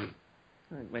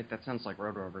 Wait, that sounds like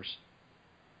Road Rovers.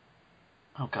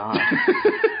 Oh, God.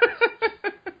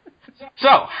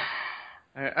 So,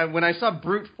 when I saw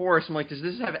Brute Force, I'm like, does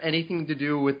this have anything to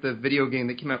do with the video game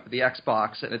that came out for the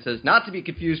Xbox? And it says, not to be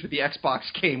confused with the Xbox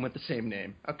game with the same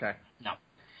name. Okay. No.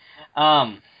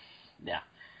 Yeah.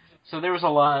 So there was a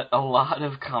lot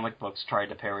of comic books tried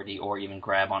to parody or even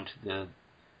grab onto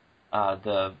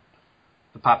the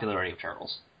popularity of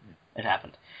Turtles. It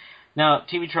happened. Now,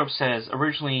 TV Tropes says,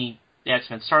 originally, the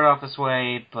X-Men started off this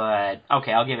way, but,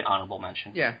 okay, I'll give it honorable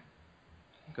mention. Yeah.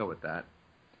 Go with that.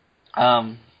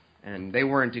 And they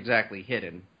weren't exactly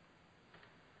hidden.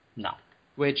 No.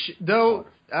 Which, though,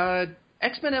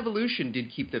 X-Men Evolution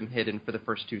did keep them hidden for the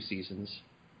first 2 seasons.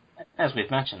 As we've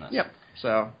mentioned this. Yep.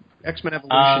 So, X-Men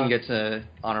Evolution gets an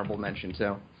honorable mention,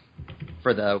 too.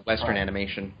 for the Western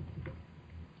animation.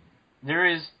 There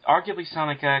is arguably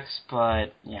Sonic X,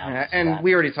 but yeah. And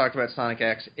we already talked about Sonic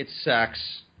X. It sucks.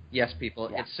 Yes, people,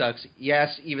 Yeah. it sucks.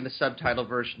 Yes, even the subtitle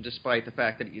version, despite the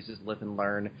fact that it uses Live and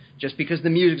Learn. Just because the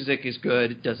music is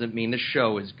good doesn't mean the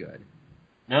show is good.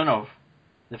 No.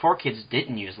 The 4Kids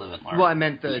didn't use Live and Learn. Well, I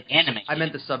meant the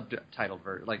subtitle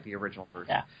version, like the original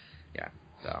version. Yeah.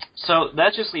 So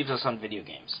that just leaves us on video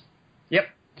games. Yep.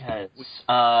 Because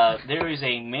there is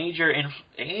a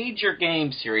major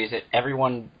game series that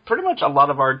everyone, pretty much a lot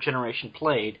of our generation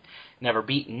played, never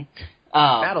beaten.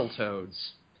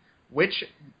 Battletoads. Which,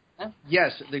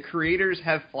 yes, the creators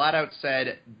have flat out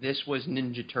said this was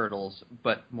Ninja Turtles,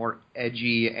 but more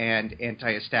edgy and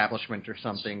anti-establishment or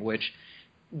something, which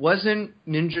wasn't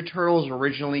Ninja Turtles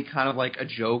originally kind of like a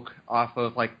joke off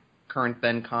of like current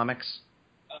then comics?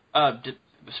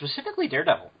 Specifically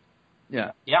Daredevil.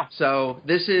 Yeah. Yeah. So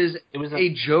this is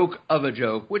a joke of a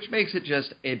joke, which makes it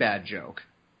just a bad joke.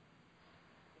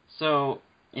 So,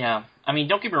 yeah. I mean,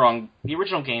 don't get me wrong. The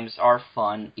original games are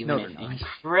fun, even if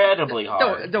incredibly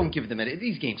hard. Don't give them it.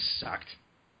 These games sucked.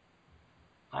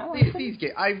 These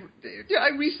games. I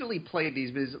recently played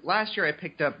these because last year I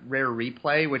picked up Rare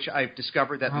Replay, which I've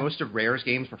discovered that most of Rare's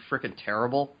games were frickin'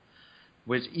 terrible.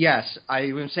 Which, yes, I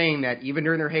am saying that even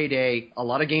during their heyday, a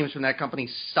lot of games from that company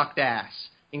sucked ass,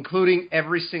 including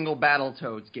every single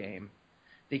Battletoads game.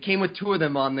 They came with 2 of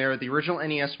them on there, the original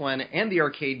NES one and the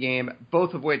arcade game,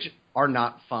 both of which are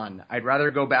not fun. I'd rather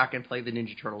go back and play the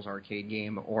Ninja Turtles arcade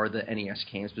game or the NES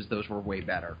games because those were way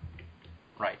better.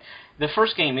 Right. The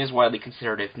first game is widely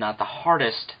considered, if not the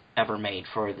hardest ever made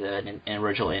for the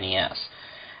original NES,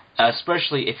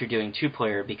 especially if you're doing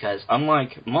 2-player, because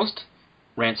unlike most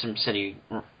River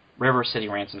City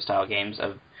Ransom style games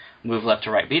of move left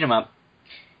to right, beat 'em up,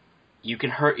 you can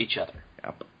hurt each other.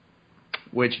 Yep.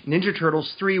 Which Ninja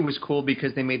Turtles 3 was cool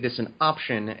because they made this an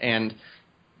option, and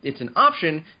it's an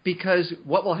option because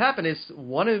what will happen is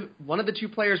one of the 2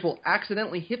 players will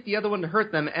accidentally hit the other one to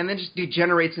hurt them, and then just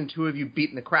degenerates into 2 of you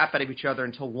beating the crap out of each other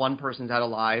until one person's out of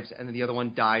lives, and then the other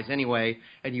one dies anyway,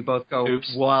 and you both go,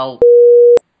 oops. Well.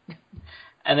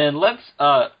 And then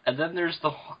there's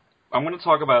I'm going to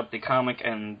talk about the comic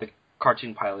and the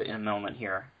cartoon pilot in a moment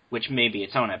here, which may be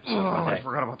its own episode. I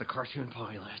forgot about the cartoon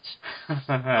pilot.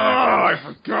 I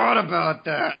forgot about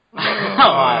that.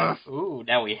 Ooh,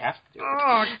 now we have to do it.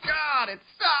 Oh, God, it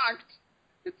sucked.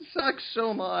 It sucks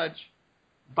so much.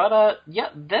 But,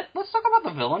 let's talk about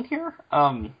the villain here.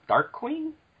 Dark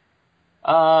Queen?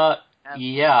 Talk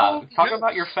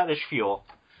about your fetish fuel.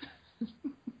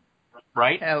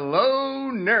 Right? Hello,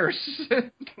 nurse.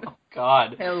 Oh,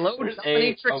 God. Hello,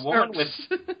 dominatrix nurse.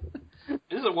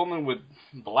 This is a woman with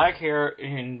black hair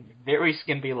and very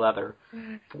skimpy leather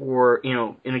for,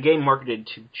 in a game marketed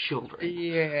to children.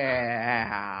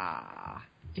 Yeah.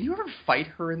 Did you ever fight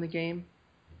her in the game?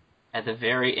 At the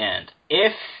very end.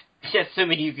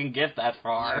 Assuming you can get that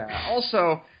far. Yeah.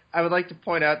 Also, I would like to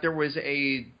point out there was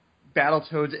a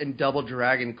Battletoads and Double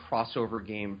Dragon crossover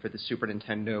game for the Super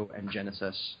Nintendo and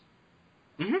Genesis.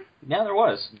 Mm-hmm. Yeah, there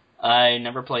was. I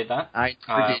never played that. I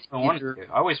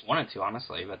always wanted to,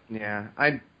 honestly, but yeah,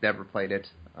 I never played it.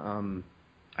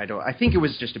 I think it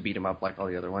was just a beat 'em up like all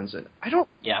the other ones.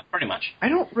 Yeah, pretty much. I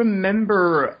don't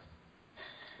remember.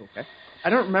 Okay. I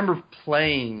don't remember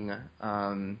playing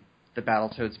the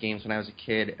Battletoads games when I was a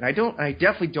kid, and I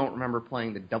definitely don't remember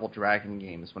playing the Double Dragon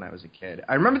games when I was a kid.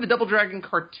 I remember the Double Dragon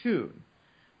cartoon,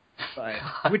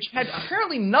 which had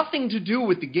apparently nothing to do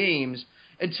with the games.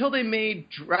 Until they made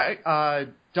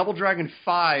Double Dragon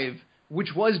 5,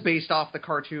 which was based off the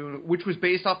cartoon, which was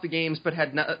based off the games, but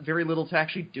had very little to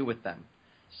actually do with them.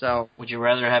 So, would you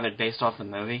rather have it based off the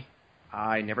movie?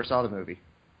 I never saw the movie.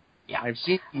 Yeah, I've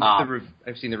seen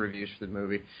the reviews for the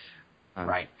movie.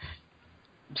 Right.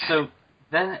 So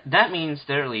that means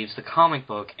there leaves the comic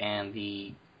book and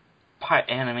the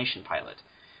animation pilot.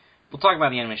 We'll talk about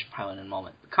the animation pilot in a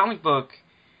moment. The comic book.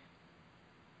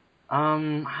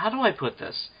 How do I put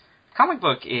this? The comic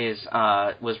book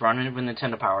was run with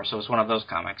Nintendo Power, so it's one of those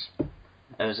comics.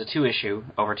 It was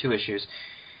over 2 issues.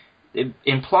 It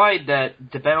implied that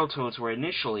the Battletoads were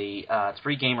initially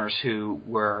 3 gamers who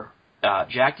were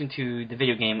jacked into the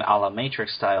video game a la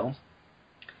Matrix style,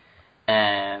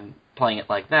 and playing it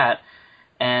like that,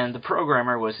 and the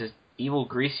programmer was this evil,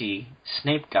 greasy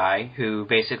Snape-like guy who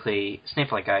basically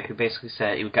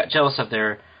said he got jealous of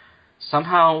their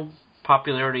somehow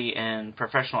popularity and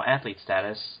professional athlete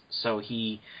status, so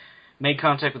he made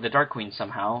contact with the Dark Queen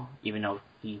somehow, even though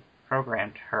he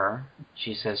programmed her.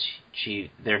 She says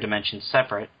their dimensions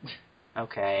separate.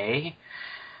 Okay.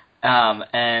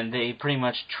 And they pretty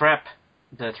much trap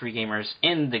the 3 gamers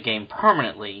in the game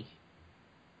permanently,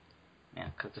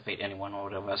 cultivate anyone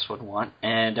one of us would want,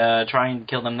 and try and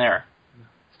kill them there.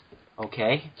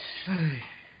 Okay.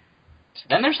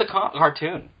 Then there's the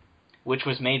cartoon, which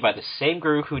was made by the same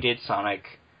group who did Sonic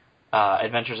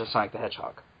Adventures of Sonic the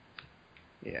Hedgehog.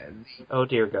 Yeah. Oh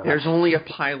dear God. There's only a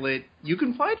pilot. You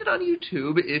can find it on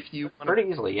YouTube if you want pretty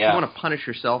easily. Yeah. If you want to punish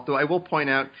yourself, though I will point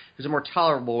out there's a more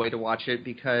tolerable way to watch it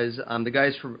because the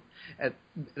guys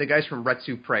from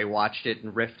Retsu Prey watched it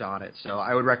and riffed on it. So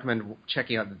I would recommend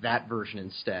checking out that version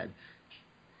instead.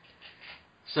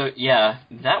 So yeah,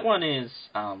 that one is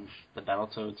the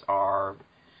Battletoads are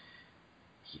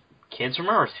kids from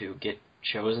Earth who get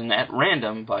chosen at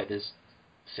random by this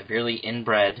severely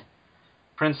inbred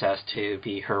princess to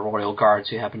be her royal guards,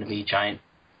 who happen to be giant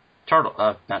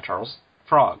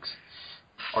frogs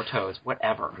or toads,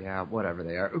 whatever. Yeah, whatever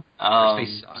they are. They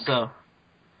suck. So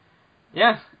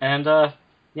yeah, and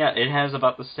it has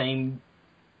about the same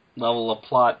level of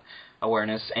plot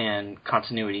awareness and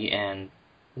continuity and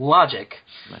logic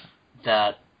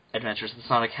that Adventures of the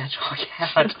Sonic Hedgehog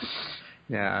had.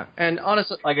 Yeah, and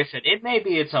honestly, like I said, it may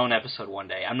be its own episode one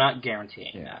day. I'm not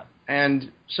guaranteeing that.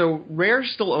 And so Rare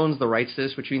still owns the rights to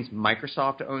this, which means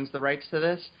Microsoft owns the rights to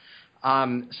this.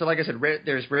 So like I said,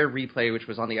 there's Rare Replay, which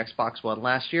was on the Xbox One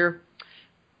last year.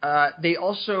 They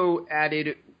also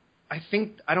added,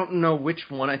 I don't know which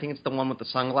one, I think it's the one with the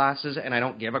sunglasses, and I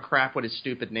don't give a crap what his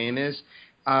stupid name is.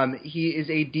 He is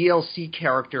a DLC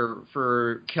character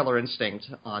for Killer Instinct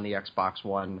on the Xbox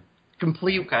One.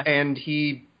 Complete, okay. And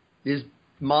he is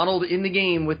modeled in the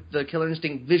game with the Killer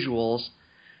Instinct visuals.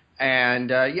 And,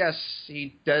 yes,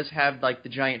 he does have, like, the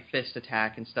giant fist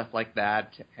attack and stuff like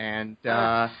that. And,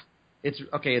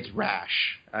 it's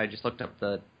Rash. I just looked up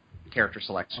the character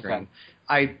select screen. Okay.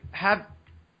 I have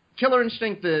Killer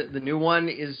Instinct, the new one,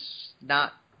 is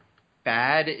not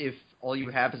bad. If all you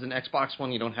have is an Xbox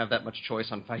One, you don't have that much choice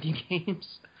on fighting games.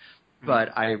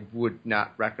 But I would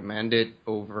not recommend it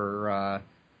over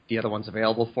the other ones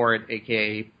available for it,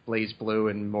 a.k.a. Blaze Blue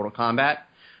and Mortal Kombat.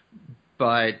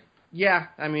 But, yeah,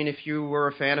 I mean, if you were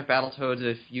a fan of Battletoads,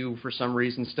 if you, for some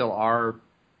reason, still are,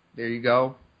 there you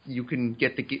go. You can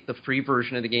get the free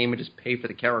version of the game and just pay for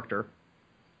the character,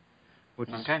 which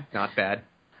is not bad.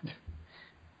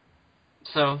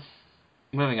 So,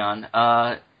 moving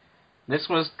on. This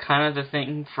was kind of the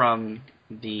thing from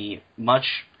the much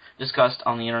discussed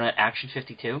on the internet Action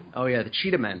 52. Oh, yeah, the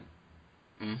Cheetah Men.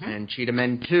 Mm-hmm. And Cheetah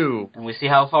Men 2. And we see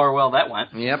how far well that went.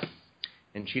 Yep.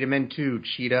 And Cheetah Men 2,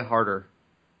 Cheetah Harder.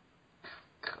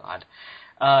 God.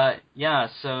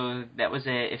 So that was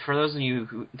for those of you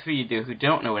who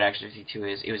don't know what Action 52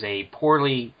 is, it was a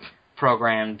poorly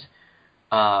programmed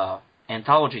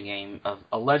anthology game of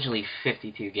allegedly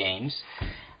 52 games.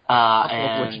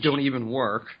 And which don't even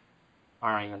work.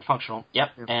 Aren't even functional. Yep.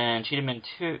 And Cheetah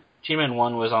Men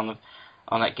 1 was on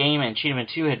that game, and Cheetah Men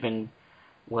 2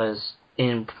 was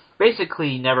in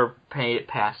basically never made it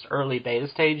past early beta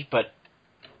stage, but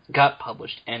got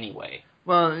published anyway.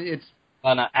 Well, it's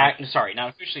not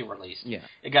officially released. Yeah,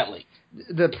 it got leaked.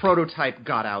 The prototype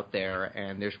got out there,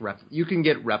 and there's you can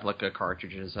get replica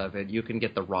cartridges of it. You can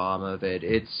get the ROM of it.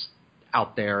 It's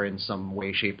out there in some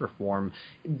way, shape, or form.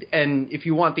 And if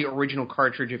you want the original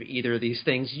cartridge of either of these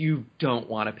things, you don't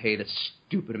want to pay the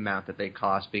stupid amount that they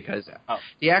cost, because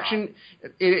the action,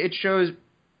 it shows,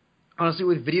 honestly,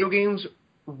 with video games,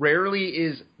 rarely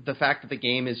is the fact that the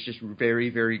game is just very,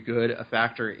 very good a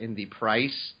factor in the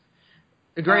price.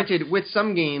 Granted, with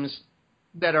some games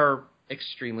that are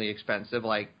extremely expensive,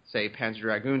 like, say, Panzer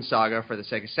Dragoon Saga for the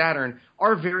Sega Saturn,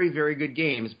 are very, very good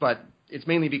games, but it's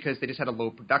mainly because they just had a low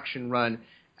production run.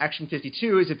 Action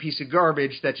 52 is a piece of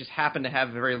garbage that just happened to have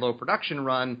a very low production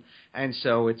run, and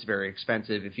so it's very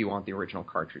expensive if you want the original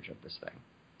cartridge of this thing.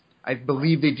 I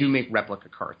believe they do make replica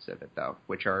carts of it, though,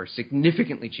 which are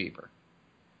significantly cheaper.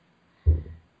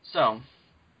 So,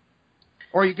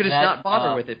 or you could just not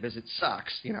bother with it because it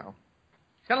sucks, you know.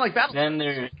 Kind of like Battletoads. Then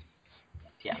there's,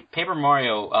 Paper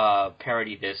Mario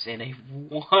parodied this in a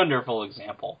wonderful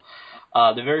example.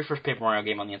 The very first Paper Mario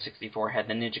game on the N64 had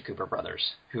the Ninja Koopa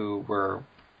brothers, who were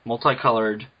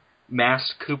multicolored,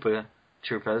 masked Koopa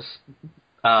Troopas,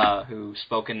 who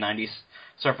spoke in 90s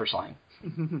surfer slang.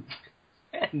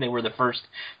 And they were the first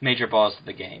major boss of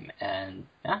the game, and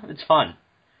it's fun.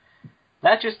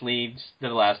 That just leads to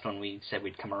the last one we said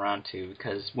we'd come around to,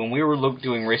 because when we were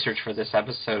doing research for this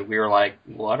episode, we were like,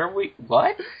 What?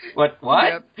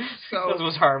 Yep. So this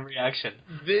was our reaction.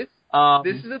 This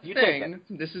is a thing.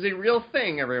 This is a real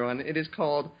thing, everyone. It is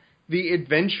called The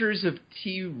Adventures of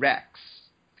T-Rex.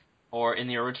 Or in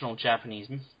the original Japanese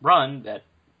run,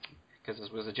 because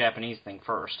this was a Japanese thing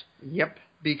first. Yep.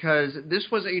 because this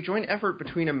was a joint effort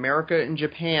between America and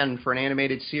Japan for an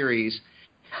animated series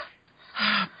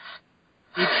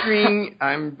featuring,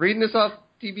 I'm reading this off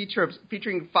TV Tropes,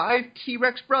 featuring 5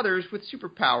 T-Rex brothers with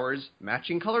superpowers,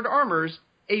 matching colored armors,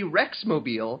 a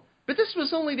Rex-mobile, but this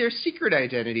was only their secret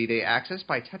identity they accessed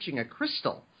by touching a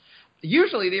crystal.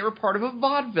 Usually they were part of a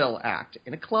vaudeville act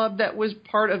in a club that was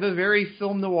part of a very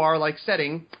film noir-like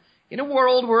setting in a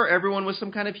world where everyone was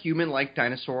some kind of human-like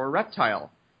dinosaur or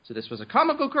reptile. So this was a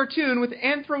comical cartoon with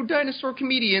anthro-dinosaur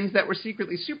comedians that were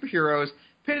secretly superheroes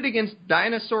pitted against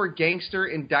dinosaur gangster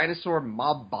and dinosaur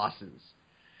mob bosses.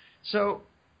 So,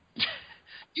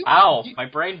 my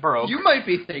brain broke. You might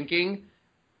be thinking,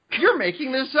 you're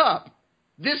making this up.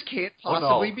 This can't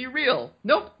possibly be real.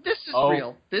 Nope, this is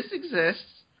real. This exists.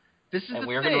 This is and the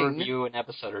we're thing. going to review an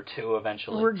episode or two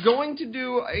eventually. We're going to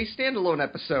do a standalone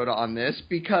episode on this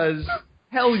because,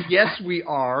 hell yes we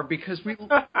are, because we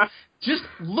just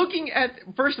looking at,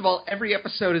 first of all, every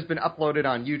episode has been uploaded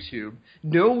on YouTube.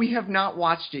 No, we have not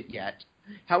watched it yet.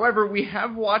 However, we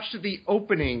have watched the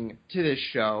opening to this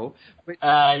show.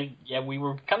 Yeah, we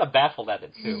were kind of baffled at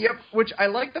it, too. Yep, which I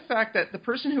like the fact that the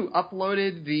person who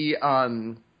uploaded the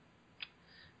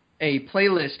a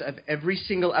playlist of every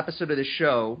single episode of the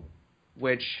show,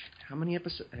 which, how many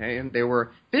episodes? And there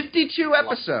were 52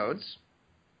 episodes,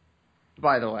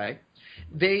 by the way.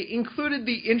 They included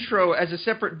the intro as a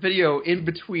separate video in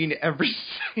between every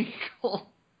single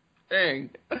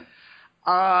thing.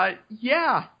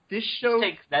 Yeah. This show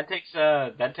that takes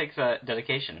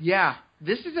dedication. Yeah,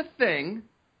 this is a thing.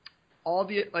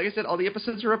 Like I said, all the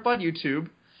episodes are up on YouTube.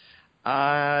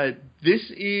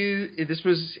 This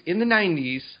was in the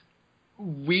 90s.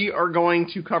 We are going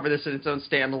to cover this in its own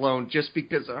standalone just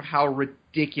because of how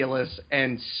ridiculous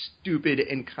and stupid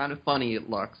and kind of funny it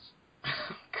looks.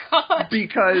 God.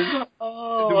 Because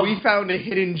we found a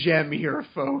hidden gem here,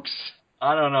 folks.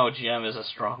 I don't know, gem is a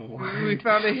strong word. We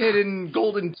found a hidden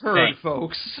golden turd,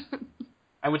 folks.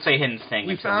 I would say hidden thing.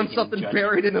 We found something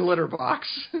buried in a litter box.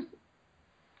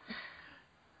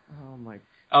 Oh, my...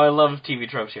 Oh, I love TV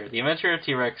Tropes here. The adventure of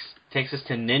T-Rex takes us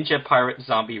to ninja pirate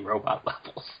zombie robot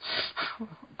levels.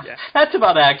 Yeah. That's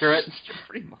about accurate.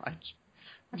 Pretty much.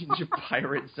 Ninja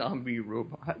pirate zombie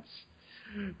robots.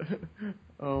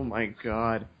 Oh, my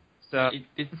God. So...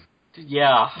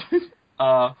 Yeah.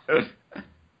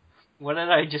 What did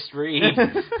I just read?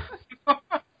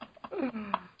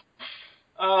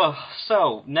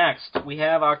 So, next, we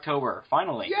have October,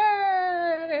 finally.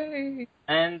 Yay!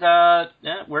 And,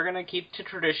 we're going to keep to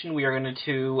tradition. We are going to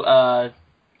do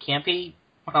campy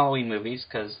Halloween movies,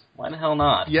 because why the hell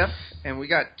not? Yep, and we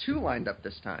got 2 lined up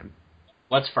this time.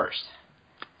 What's first?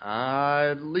 You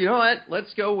know what?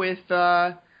 Let's go with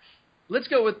the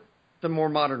more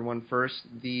modern one first.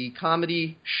 The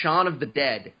comedy Shaun of the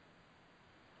Dead.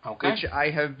 Okay. Which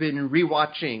I have been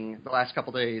rewatching the last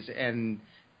couple days, and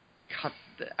God,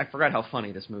 I forgot how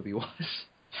funny this movie was.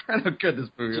 I forgot how good this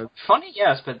movie was. Funny,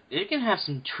 yes, but it can have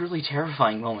some truly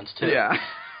terrifying moments, too. Yeah.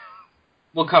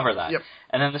 We'll cover that. Yep.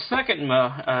 And then the second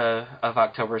of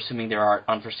October, assuming there are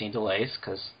unforeseen delays,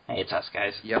 because, hey, it's us,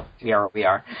 guys. Yep. We are what we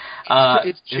are.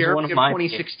 It's Cherry of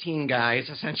 2016, guys,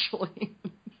 essentially.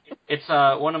 It's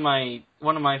one of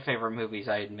my favorite movies,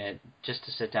 I admit, just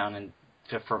to sit down and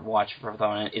watch for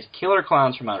fun, is Killer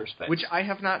Clowns from Outer Space. Which I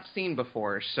have not seen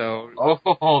before, so...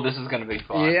 Oh, this is going to be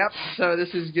fun. Yep, so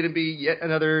this is going to be yet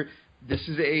another... This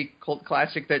is a cult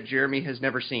classic that Jeremy has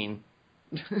never seen.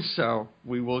 So,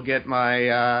 we will get my...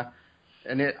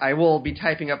 I will be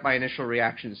typing up my initial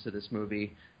reactions to this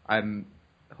movie. I'm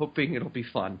hoping it'll be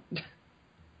fun.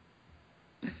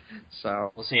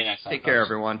 So... We'll see you next time. Take care,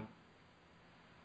 everyone.